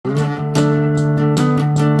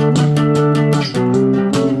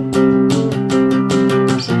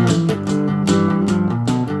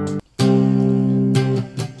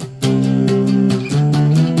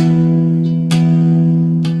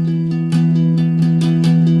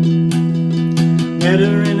met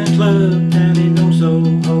her in a club down in Old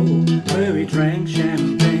Soho, where we drank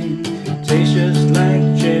champagne, tastes just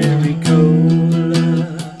like cherry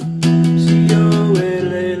cola.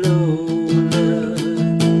 C-O-L-A Lola.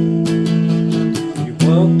 She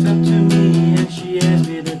walked up to me and she asked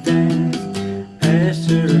me to dance.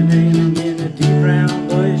 Asked her name and in a deep brown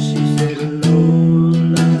voice she said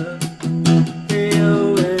Lola.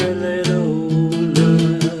 A-O-L-A Lola.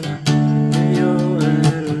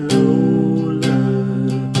 A-O-L-A Lola.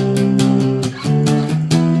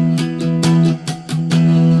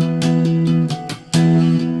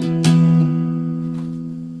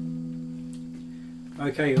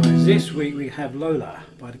 Okay guys, this week we have Lola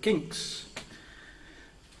by the Kinks.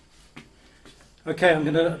 Okay, I'm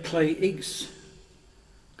going to play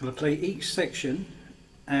each section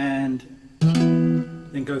and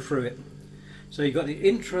then go through it. So you've got the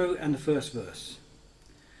intro and the first verse.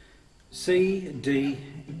 C, D,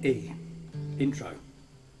 E. Intro.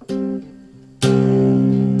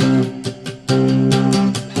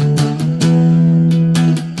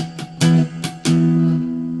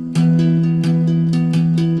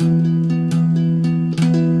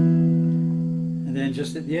 And then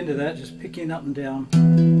just at the end of that, just picking up and down.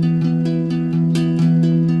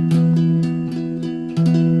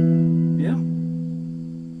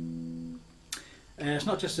 It's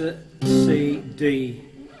not just a C, D,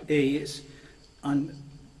 E, I'm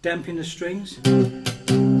damping the strings.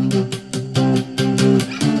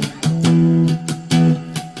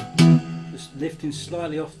 Just lifting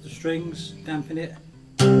slightly off the strings, damping it.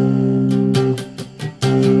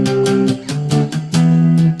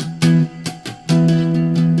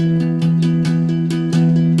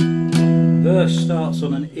 Verse starts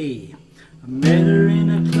on an E. I met her in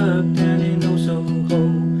a club down in Old Soho,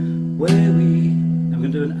 where we... I'm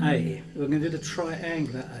going to do an A. We're going to do the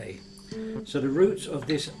triangular A. So the roots of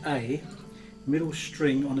this A, middle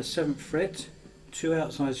string on the 7th fret, 2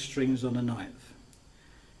 outside strings on the 9th.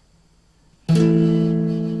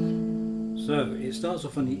 So it starts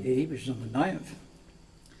off on the E, which is on the 9th.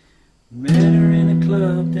 Met her in a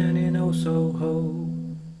club down in Old Soho,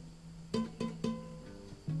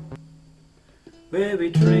 where we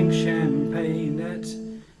drink champagne. That's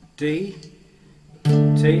D.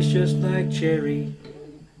 Tastes just like cherry.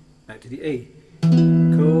 Back to the E.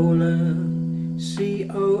 Cola.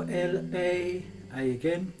 C-O-L-A. A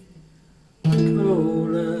again.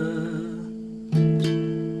 Cola.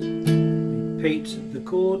 Repeat the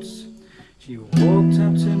chords. She walked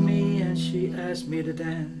up to me and she asked me to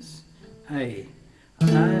dance. A. I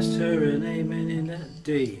asked her her name and in that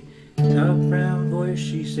D. Dark brown voice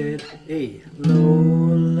she said E.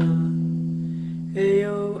 Lola.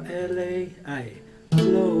 A-O-L-A-A.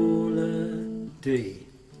 Lola. D.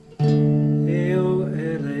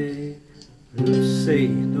 A-O-L-A. C.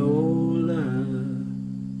 Lola.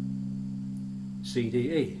 C, D,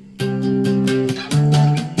 E.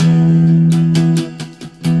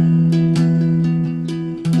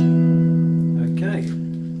 Okay.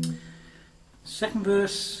 Second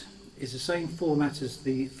verse is the same format as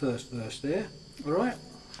the first verse there. Alright.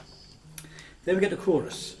 Then we get the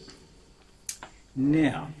chorus.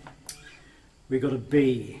 Now, we got a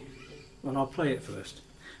B. Well, I'll play it first.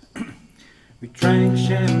 We drank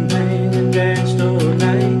champagne and danced all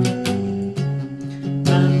night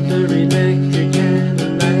under electric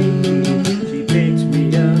candlelight. She picked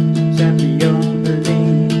me up, sat me on her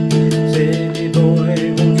knee, said, "Hey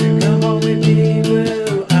boy, won't you come home with me?"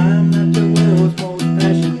 Well, I'm not the world's most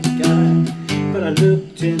passionate guy, but I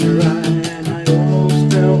looked in her eye and I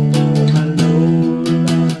almost fell for my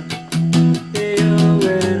Lola.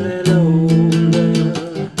 A-O-L-A Lola.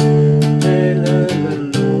 A-L-A Lola.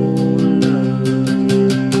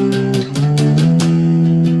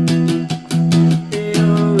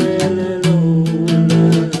 A-O-L-A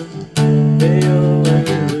Lola. A-O-L-A Lola.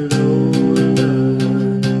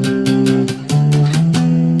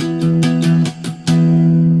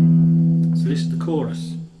 So this is the chorus.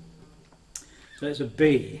 So it's a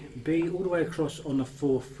B. B all the way across on the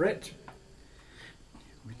 4th fret.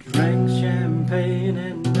 We drank champagne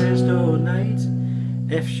and danced all night.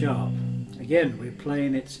 F sharp. Again, we're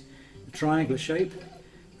playing it the triangular shape.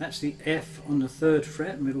 That's the F on the 3rd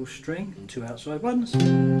fret, middle string, 2 outside ones.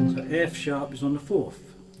 So F sharp is on the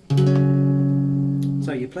 4th.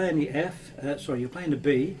 So you're playing the F, you're playing the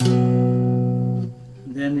B, and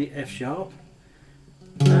then the F sharp.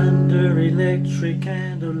 Under electric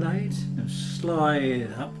candlelight, and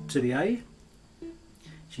slide up to the A.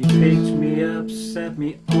 She picked me up, sat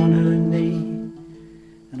me on her knee,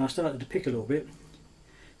 and I started to pick a little bit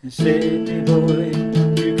and said, "Hey boy,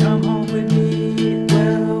 you come home with me."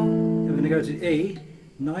 Well, I'm going to go to E,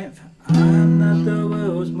 ninth. I'm not the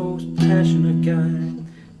world's most passionate guy.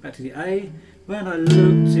 Back to the A. When I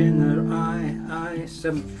looked in her eye,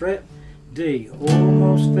 7th fret. D.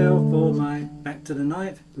 Almost fell for my. Back to the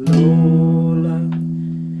ninth. Lola.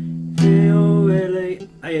 A-O-L-A.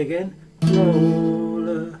 A again.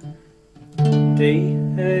 Lola. D.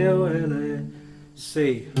 A-O-L-A.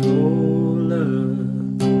 C. Lola.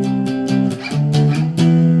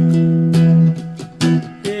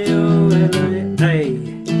 A,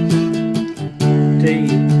 D,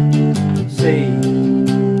 C.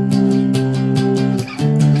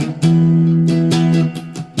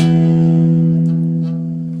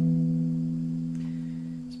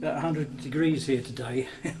 It's about 100 degrees here today.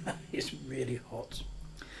 It's really hot.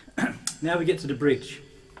 Now we get to the bridge.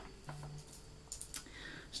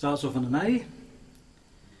 Starts off on an A.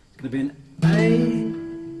 It's going to be an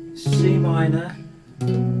A, C minor,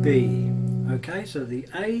 B. Okay, so the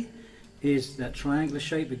A is that triangular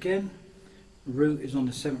shape again. Root is on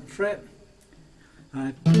the 7th fret.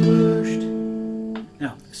 I pushed.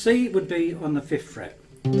 Now C would be on the 5th fret.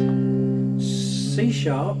 C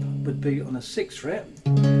sharp would be on the 6th fret.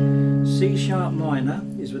 C sharp minor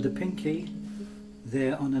is with the pinky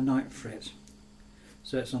there on the 9th fret.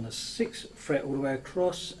 So it's on the 6th fret all the way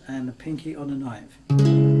across and the pinky on the 9th.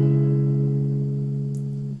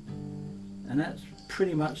 And that's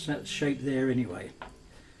pretty much that shape there anyway.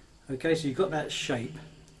 Okay, so you've got that shape.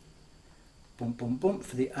 Bump, bump, bump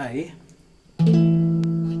for the A.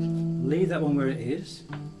 Leave that one where it is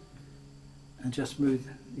and just move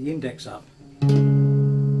the index up.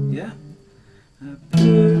 Yeah? I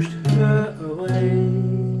pushed her away.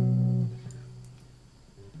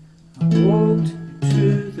 I walked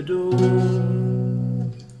to the door.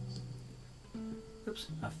 Oops,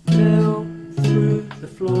 I fell through the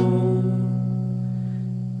floor.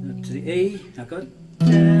 Up to the E, I got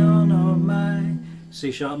down on my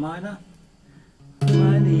C sharp minor,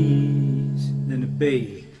 my knees, then a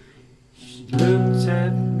B. She looked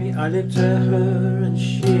at me, I looked at her, and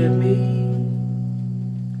she at me.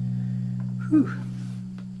 Whew.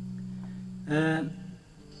 And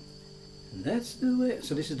that's the way.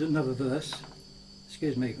 So this is another verse.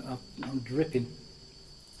 Excuse me, I'm dripping.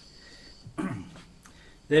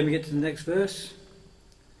 Then we get to the next verse.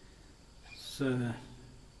 So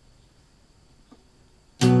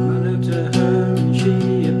to her and she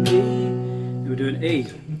and me. And we're doing E.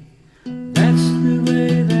 That's the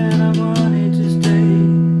way that I wanted to stay.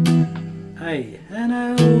 A. And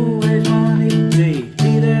I always wanted D.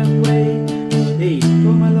 Be that way. E.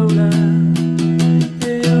 For my Lola.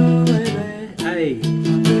 A.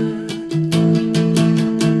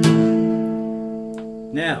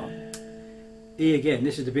 Now, E again.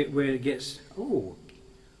 This is the bit where it gets, oh,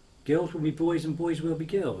 girls will be boys and boys will be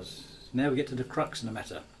girls. Now we get to the crux of the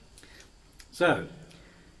matter. So,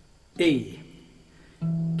 E.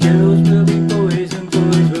 Girls will be boys and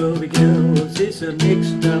boys will be girls. It's a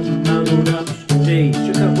mixed up, muddled up D.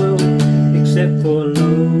 Shook up world, except for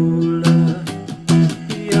Lola.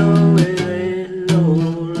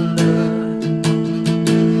 Lola.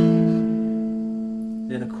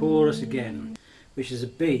 Then a chorus again, which is a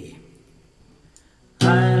B.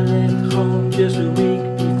 I left home just a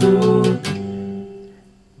week before.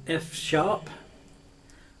 F sharp.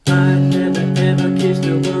 I never ever kissed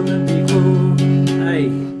a woman before. A.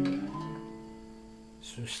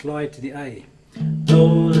 So slide to the A.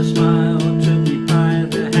 Lola smiled, took me by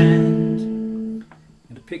the hand. I'm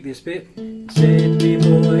going to pick this bit. Said to me,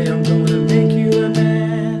 boy, I'm going to make you a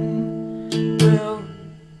man. Well,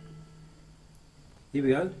 here we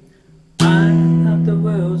go. I'm not the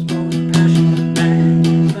world's most passionate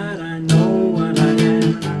man, but I know what I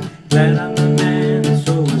am. I'm glad I'm a man, and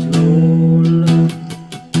so is Lola.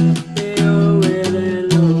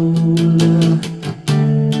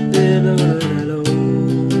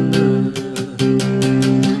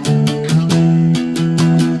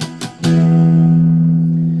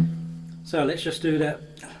 So let's just do that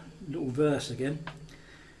little verse again.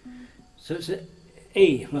 So it's an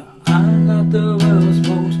E. Well, I'm not the world's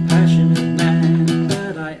most passionate man,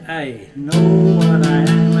 but I know what I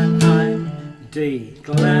am and I'm D.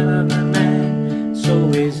 Glad I'm a man, so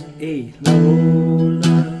is E.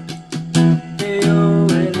 Lola.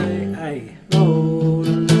 A-O-L-A,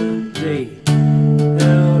 Lola. D.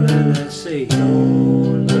 L-L-C,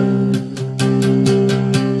 Lola.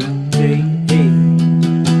 D. E.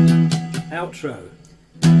 Outro.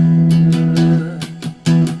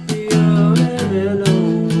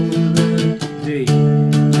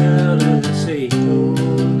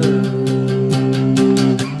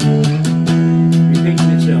 Repeating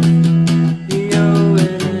itself.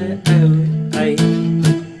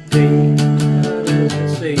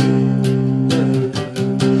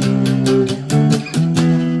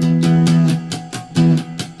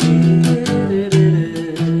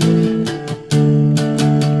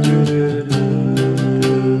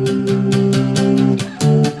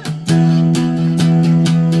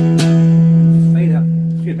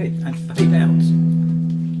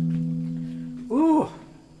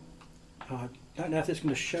 that's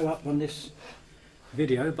going to show up on this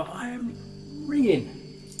video, but I am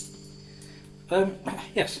ringing.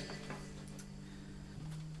 Yes.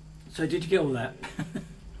 So did you get all that?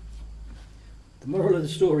 The moral of the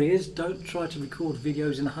story is, don't try to record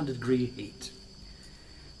videos in 100-degree heat.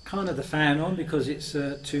 Can't have the fan on because it's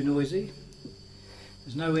too noisy.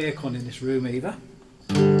 There's no aircon in this room either.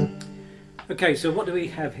 Okay, so what do we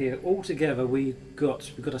have here? Altogether we've got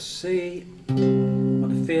a C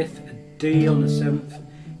on the 5th, a D on the 7th,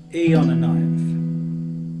 E on the 9th.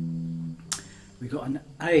 We've got an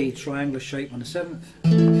A triangular shape on the 7th.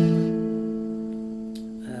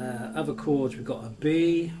 Other chords, we've got a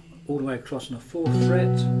B all the way across on the 4th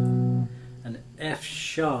fret, an F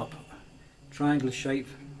sharp triangular shape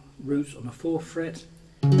roots on the 4th fret,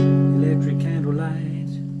 electric candlelight,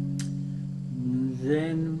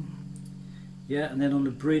 then and then on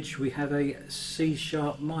the bridge we have a C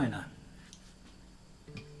sharp minor.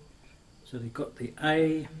 So they've got the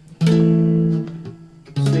A,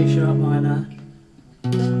 C sharp minor.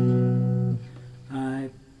 I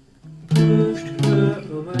pushed her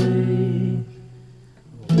away,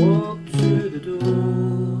 walked to the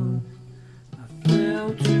door, I fell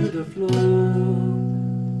to the floor,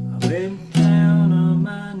 I went down on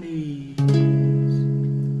my knees,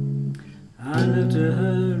 I looked at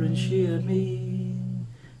her and she at me,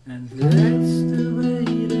 and that's the way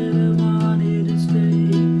that I wanted to stay,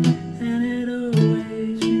 and it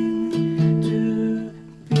always seemed to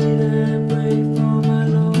be that way for my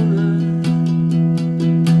Lola.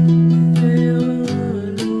 Hey, oh,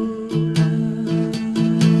 Lola.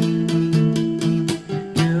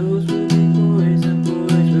 Girls will be boys and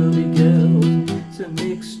boys will be girls. It's a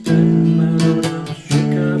mixed up Lola,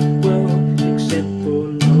 shook up world, except for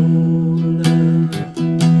Lola.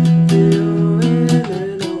 Hey,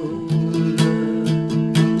 oh,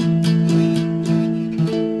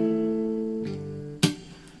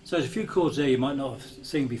 so there's a few chords there you might not have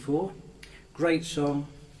seen before. Great song.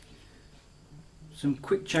 Some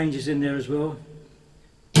quick changes in there as well.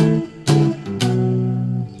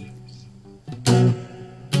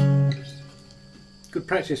 Good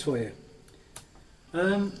practice for you.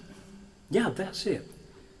 Yeah, that's it.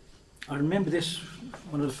 I remember this,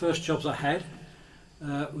 one of the first jobs I had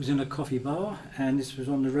was in a coffee bar, and this was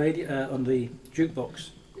on the radio, on the jukebox,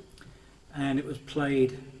 and it was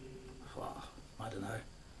played, oh, I don't know,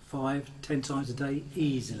 5-10 times a day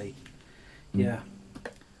easily. Yeah,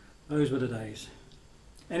 those were the days.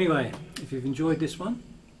 Anyway, if you've enjoyed this one,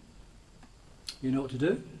 you know what to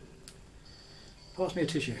do. Pass me a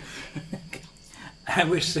tissue. And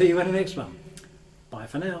we'll see you in the next one. Bye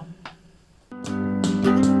for now.